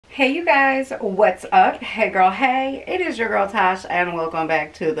Hey you guys, what's up? Hey girl, hey, it is your girl Tasha and welcome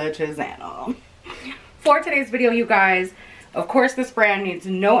back to the channel. For today's video, you guys, of course this brand needs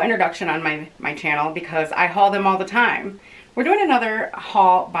no introduction on my channel because I haul them all the time. We're doing another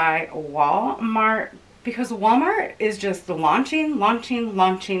haul by Walmart because Walmart is just launching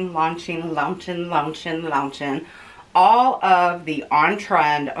all of the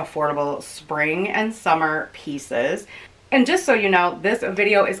on-trend affordable spring and summer pieces. And just so you know, this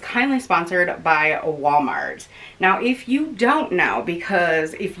video is kindly sponsored by Walmart. Now, if you don't know,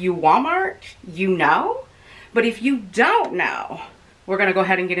 because if you Walmart, you know, but if you don't know, we're gonna go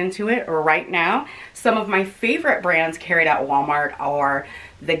ahead and get into it right now. Some of my favorite brands carried at Walmart are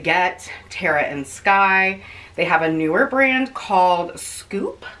the Get, Terra, and Sky. They have a newer brand called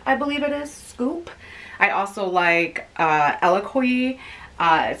Scoop, I believe it is, Scoop. I also like ELOQUII.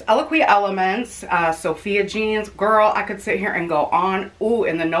 It's ELOQUII Elements, Sofia jeans. Girl, I could sit here and go on. Ooh,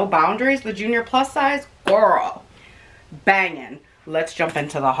 and the No Boundaries, the junior plus size. Girl, banging. Let's jump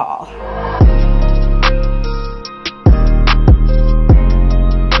into the haul.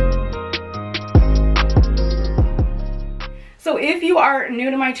 So if you are new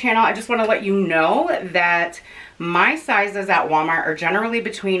to my channel, I just want to let you know that my sizes at Walmart are generally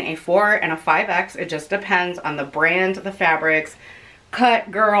between a 4 and a 5X. It just depends on the brand, the fabrics,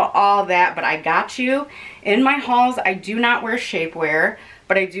 cut, girl, all that, but I got you. In my hauls, I do not wear shapewear,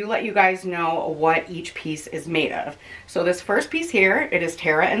 but I do let you guys know what each piece is made of. So this first piece here, it is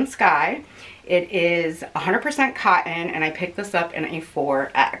Terra and Sky. It is 100% cotton, and I picked this up in a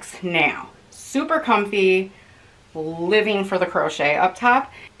 4X. Now, super comfy, living for the crochet up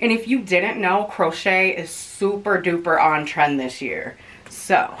top. And if you didn't know, crochet is super duper on trend this year.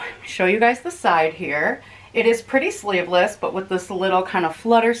 So, show you guys the side here. It is pretty sleeveless, but with this little kind of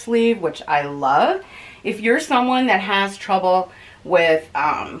flutter sleeve, which I love. If you're someone that has trouble with,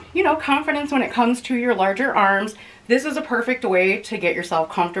 you know, confidence when it comes to your larger arms, this is a perfect way to get yourself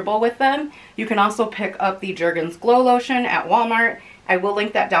comfortable with them. You can also pick up the Jergens Glow Lotion at Walmart. I will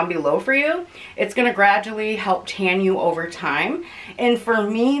link that down below for you. It's going to gradually help tan you over time. And for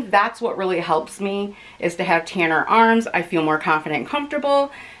me, that's what really helps me, is to have tanner arms. I feel more confident and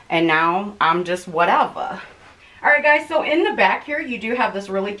comfortable. And now I'm just whatever. All right, guys, so in the back here, you do have this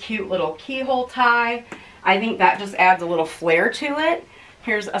really cute little keyhole tie. I think that just adds a little flair to it.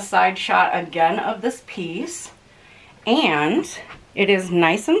 Here's a side shot again of this piece. And it is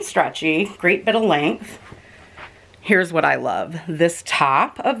nice and stretchy, great bit of length. Here's what I love. This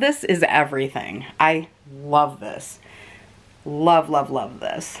top of this is everything. I love this. Love, love, love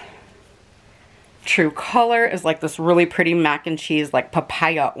this. True color is like this really pretty mac and cheese, like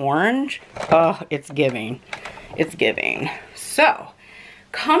papaya orange. Oh, it's giving. It's giving. So,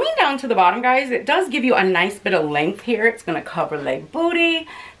 coming down to the bottom, guys, it does give you a nice bit of length here. It's going to cover leg booty.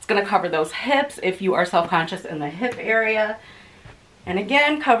 It's going to cover those hips if you are self-conscious in the hip area. And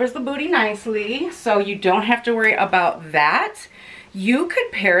again, covers the booty nicely, so you don't have to worry about that. You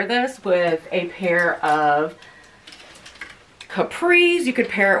could pair this with a pair of capris. You could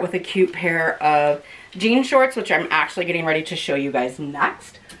pair it with a cute pair of jean shorts, which I'm actually getting ready to show you guys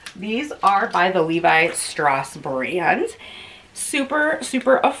next. These are by the Levi Strauss brand. Super,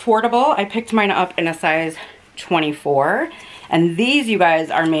 super affordable. I picked mine up in a size 24. And these, you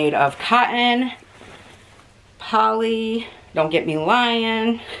guys, are made of cotton, poly, don't get me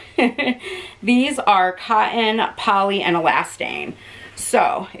lying. These are cotton, poly, and elastane.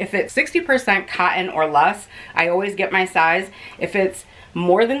 So if it's 60% cotton or less, I always get my size. If it's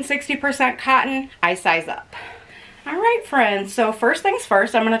more than 60% cotton, I size up. All right, friends, so first things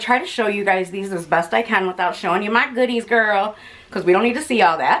first, I'm going to try to show you guys these as best I can without showing you my goodies, girl, because we don't need to see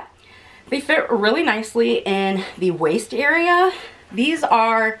all that. They fit really nicely in the waist area. These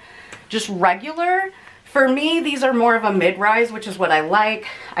are just regular. For me, these are more of a mid-rise, which is what I like.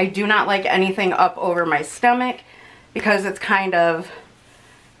 I do not like anything up over my stomach because it's kind of,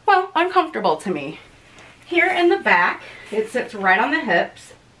 well, uncomfortable to me. Here in the back, it sits right on the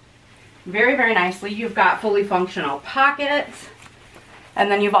hips. Very, very nicely. You've got fully functional pockets. And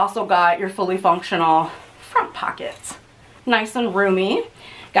then you've also got your fully functional front pockets. Nice and roomy.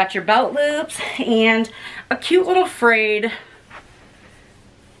 Got your belt loops and a cute little frayed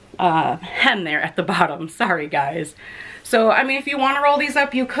hem there at the bottom. Sorry, guys. So, I mean, if you want to roll these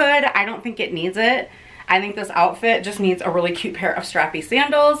up, you could. I don't think it needs it. I think this outfit just needs a really cute pair of strappy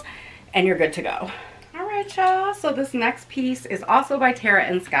sandals and you're good to go. All right, y'all. So this next piece is also by Terra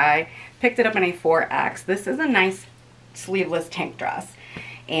and Sky. Picked it up in a 4X. This is a nice sleeveless tank dress.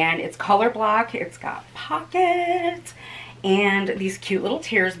 And it's color block. It's got pockets and these cute little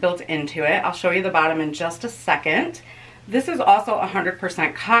tiers built into it. I'll show you the bottom in just a second. This is also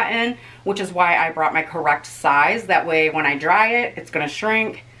 100% cotton, which is why I brought my correct size. That way when I dry it, it's gonna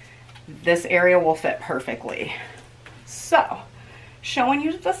shrink. This area will fit perfectly. So, showing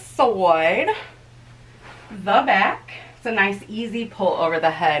you the side, the back. It's a nice easy pull over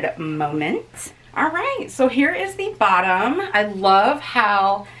the head moment. All right, so here is the bottom. I love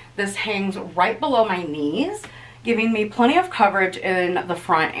how this hangs right below my knees, giving me plenty of coverage in the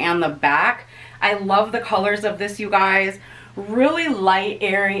front and the back. I love the colors of this, you guys. Really light,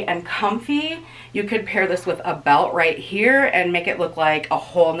 airy, and comfy. You could pair this with a belt right here and make it look like a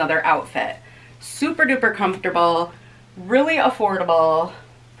whole nother outfit. Super duper comfortable, really affordable.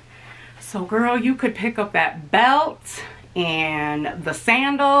 So girl, you could pick up that belt and the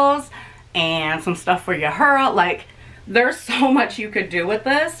sandals and some stuff for your hair. Like, there's so much you could do with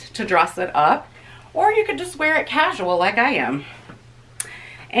this to dress it up, or you could just wear it casual like I am.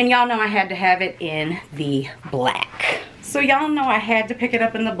 And y'all know I had to have it in the black. So y'all know I had to pick it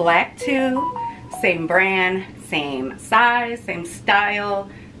up in the black too. Same brand, same size, same style,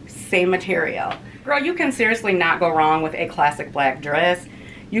 same material. Girl, you can seriously not go wrong with a classic black dress.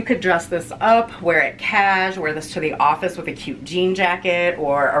 You could dress this up, wear it cash, wear this to the office with a cute jean jacket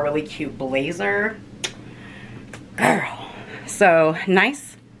or a really cute blazer. Girl. So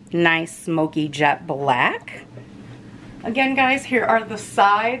nice smoky jet black. Again, guys, here are the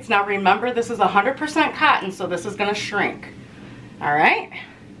sides. Now remember, this is 100% cotton, so this is gonna shrink. All right.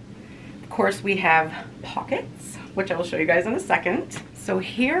 Of course, we have pockets, which I will show you guys in a second. So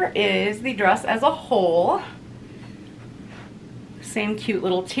here is the dress as a whole. Same cute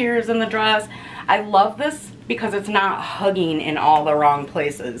little tiers in the dress. I love this because it's not hugging in all the wrong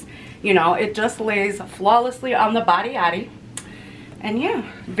places. You know, it just lays flawlessly on the body. And yeah,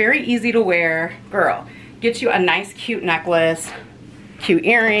 very easy to wear. Girl, get you a nice cute necklace, cute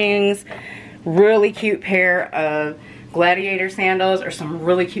earrings, really cute pair of gladiator sandals or some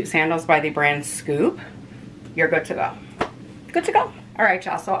really cute sandals by the brand Scoop. You're good to go. Good to go. All right,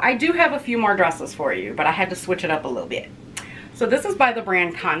 y'all, so I do have a few more dresses for you, but I had to switch it up a little bit. So this is by the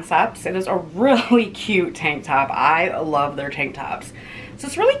brand Concepts. It is a really cute tank top. I love their tank tops. So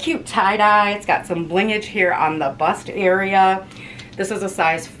it's really cute tie-dye. It's got some blingage here on the bust area. This is a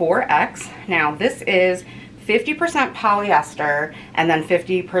size 4X. Now this is 50% polyester and then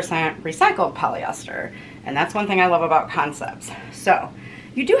 50% recycled polyester. And that's one thing I love about Concepts. So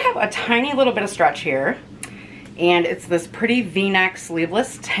you do have a tiny little bit of stretch here. And it's this pretty V-neck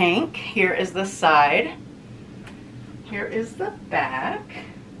sleeveless tank. Here is the side. Here is the back.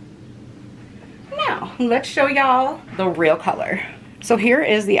 Now, let's show y'all the real color. So here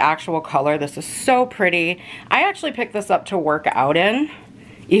is the actual color. This is so pretty. I actually picked this up to work out in,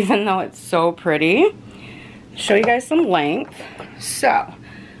 even though it's so pretty. Show you guys some length. So,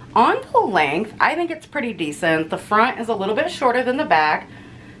 on the length, I think it's pretty decent. The front is a little bit shorter than the back,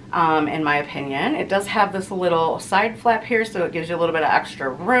 in my opinion. It does have this little side flap here, so it gives you a little bit of extra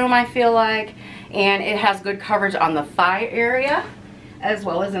room, I feel like. And it has good coverage on the thigh area, as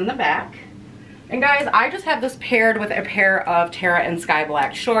well as in the back. And guys, I just have this paired with a pair of Terra and Sky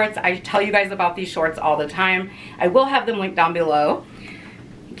Black shorts. I tell you guys about these shorts all the time. I will have them linked down below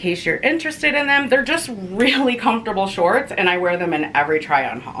in case you're interested in them. They're just really comfortable shorts, and I wear them in every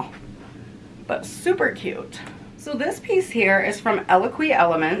try-on haul. But super cute. So this piece here is from ELOQUII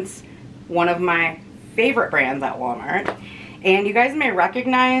Elements, one of my favorite brands at Walmart. And you guys may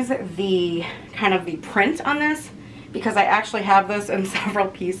recognize the kind of the print on this because I actually have this in several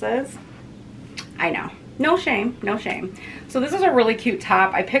pieces. I know, no shame, no shame. So this is a really cute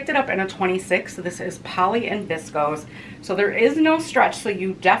top. I picked it up in a 26. So this is poly and viscose. So there is no stretch, so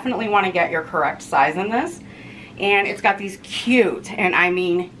you definitely want to get your correct size in this. And it's got these cute, and I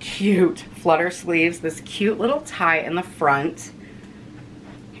mean cute, flutter sleeves, this cute little tie in the front.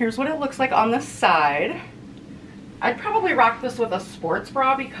 Here's what it looks like on the side. I'd probably rock this with a sports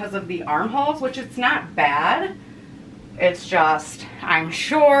bra because of the armholes, which it's not bad. It's just, I'm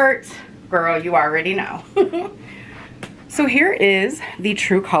short. Girl, you already know. So here is the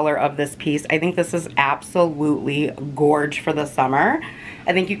true color of this piece. I think this is absolutely gorge for the summer.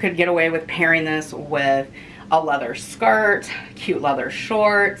 I think you could get away with pairing this with a leather skirt, cute leather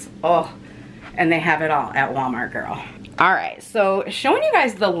shorts. Oh, and they have it all at Walmart, girl. All right, so showing you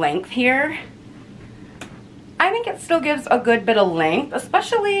guys the length here. I think it still gives a good bit of length,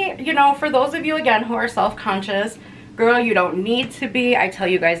 especially, you know, for those of you, again, who are self-conscious. Girl, you don't need to be. I tell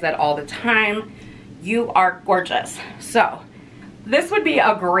you guys that all the time. You are gorgeous. So this would be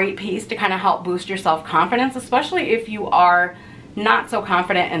a great piece to kind of help boost your self-confidence, especially if you are not so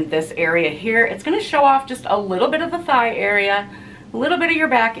confident in this area here. It's going to show off just a little bit of the thigh area, a little bit of your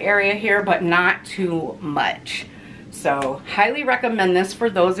back area here, but not too much. So highly recommend this for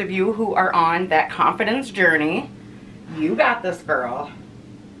those of you who are on that confidence journey. You got this, girl.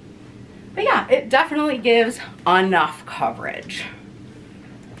 But yeah, it definitely gives enough coverage.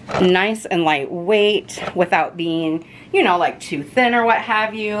 Nice and lightweight without being, you know, like too thin or what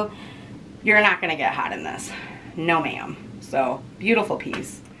have you. You're not gonna get hot in this. No ma'am. So beautiful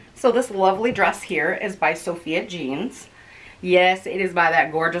piece. So this lovely dress here is by Sofia Jeans. Yes, it is by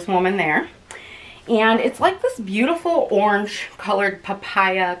that gorgeous woman there. And it's like this beautiful orange colored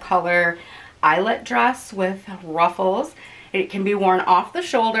papaya color eyelet dress with ruffles. It can be worn off the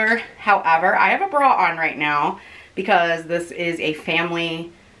shoulder. However, I have a bra on right now because this is a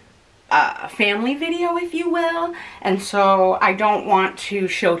family video, if you will. And so I don't want to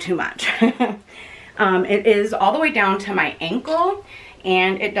show too much. It is all the way down to my ankle.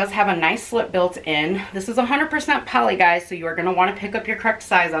 And it does have a nice slip built in. This is 100% poly, guys, so you are going to want to pick up your correct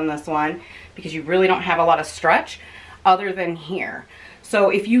size on this one because you really don't have a lot of stretch other than here.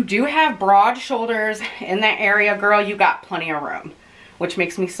 So if you do have broad shoulders in that area, girl, you got plenty of room, which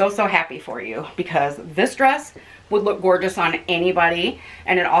makes me so, so happy for you because this dress would look gorgeous on anybody,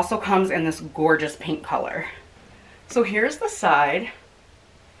 and it also comes in this gorgeous pink color. So here's the side.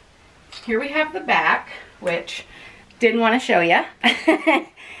 Here we have the back, which... didn't want to show you.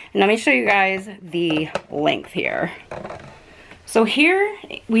 Let me show you guys the length here. So here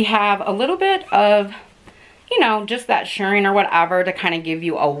we have a little bit of, you know, just that shirring or whatever to kind of give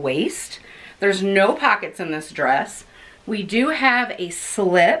you a waist. There's no pockets in this dress. We do have a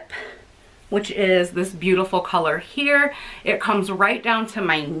slip, which is this beautiful color here. It comes right down to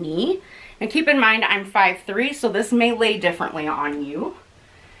my knee. And keep in mind, I'm 5'3", so this may lay differently on you.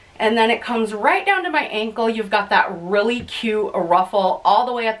 And then it comes right down to my ankle. You've got that really cute ruffle all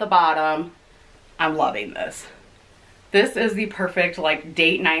the way at the bottom. I'm loving this. This is the perfect like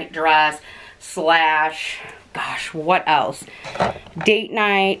date night dress slash, gosh, what else? Date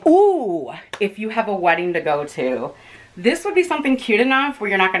night. Ooh, if you have a wedding to go to. This would be something cute enough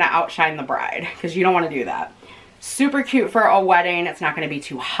where you're not going to outshine the bride because you don't want to do that. Super cute for a wedding. It's not going to be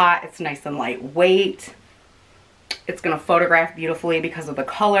too hot. It's nice and lightweight. It's going to photograph beautifully because of the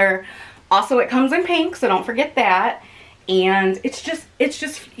color. Also, it comes in pink, so don't forget that. And it's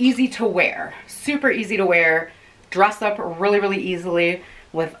just easy to wear. Super easy to wear. Dress up really, really easily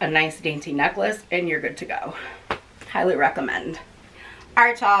with a nice dainty necklace, and you're good to go. Highly recommend.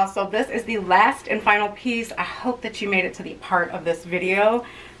 Alright, y'all, so this is the last and final piece. I hope that you made it to the part of this video.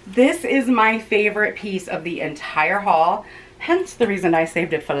 This is my favorite piece of the entire haul. Hence the reason I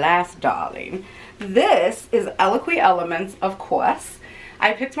saved it for last, darling. This is ELOQUII Elements, of course.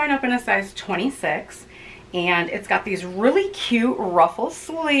 I picked mine up in a size 26, and it's got these really cute ruffle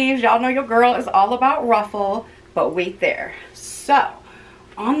sleeves. Y'all know your girl is all about ruffle, but wait there. So,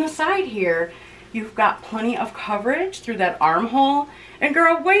 on the side here, you've got plenty of coverage through that armhole. And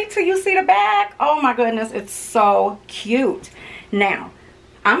girl, wait till you see the back. Oh my goodness, it's so cute. Now,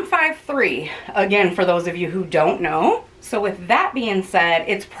 I'm 5'3", again, for those of you who don't know. So with that being said,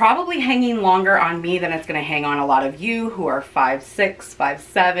 it's probably hanging longer on me than it's going to hang on a lot of you who are 5'6",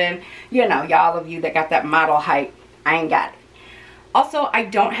 5'7". You know, y'all of you that got that model height, I ain't got it. Also, I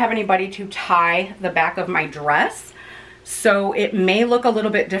don't have anybody to tie the back of my dress. So it may look a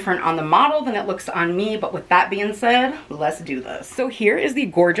little bit different on the model than it looks on me. But with that being said, let's do this. So here is the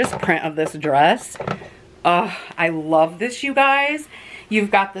gorgeous print of this dress. I love this, you guys.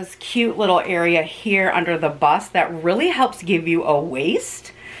 You've got this cute little area here under the bust that really helps give you a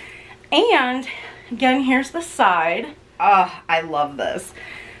waist. And again, here's the side. I love this.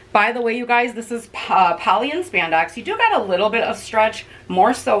 By the way, you guys, this is poly and spandex. You do got a little bit of stretch,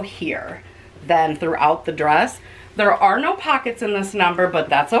 more so here than throughout the dress. There are no pockets in this number, but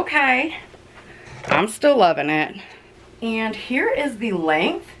that's okay. I'm still loving it. And here is the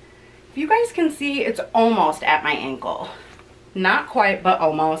length. If you guys can see, it's almost at my ankle. Not quite, but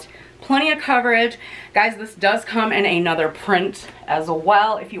almost. Plenty of coverage. Guys, this does come in another print as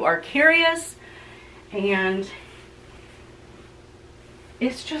well if you are curious. And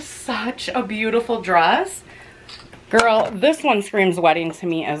it's just such a beautiful dress. Girl, this one screams wedding to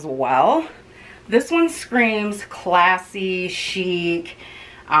me as well. This one screams classy, chic,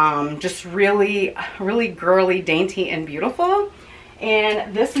 just really, really girly, dainty, and beautiful.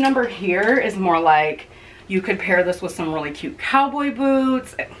 And this number here is more like, you could pair this with some really cute cowboy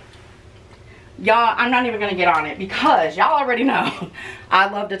boots. Y'all, I'm not even going to get on it because y'all already know I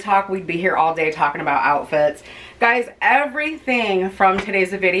love to talk. We'd be here all day talking about outfits. Guys, everything from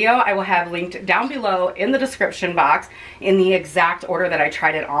today's video I will have linked down below in the description box in the exact order that I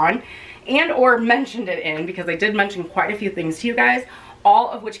tried it on and or mentioned it in, because I did mention quite a few things to you guys, all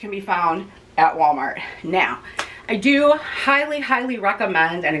of which can be found at Walmart. Now, I do highly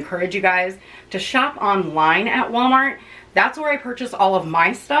recommend and encourage you guys to shop online at Walmart. That's where I purchase all of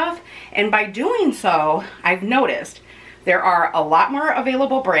my stuff, and by doing so, I've noticed there are a lot more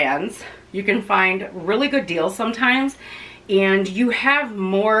available brands. You can find really good deals sometimes, and you have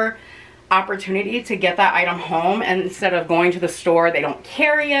more opportunity to get that item home, and instead of going to the store, they don't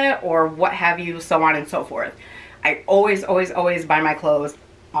carry it or what have you, so on and so forth. I always buy my clothes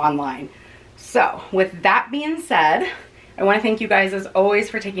online. So with that being said, I want to thank you guys as always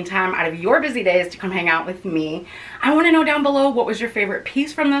for taking time out of your busy days to come hang out with me. I want to know down below, what was your favorite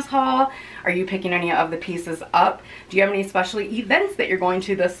piece from this haul? Are you picking any of the pieces up? Do you have any special events that you're going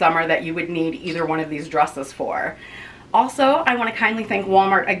to this summer that you would need either one of these dresses for? Also, I want to kindly thank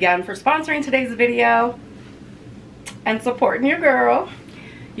Walmart again for sponsoring today's video and supporting your girl.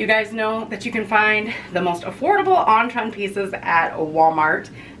 You guys know that you can find the most affordable on-trend pieces at Walmart,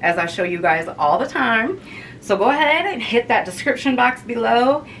 as I show you guys all the time. So go ahead and hit that description box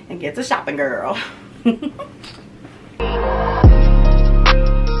below and get to shopping, girl.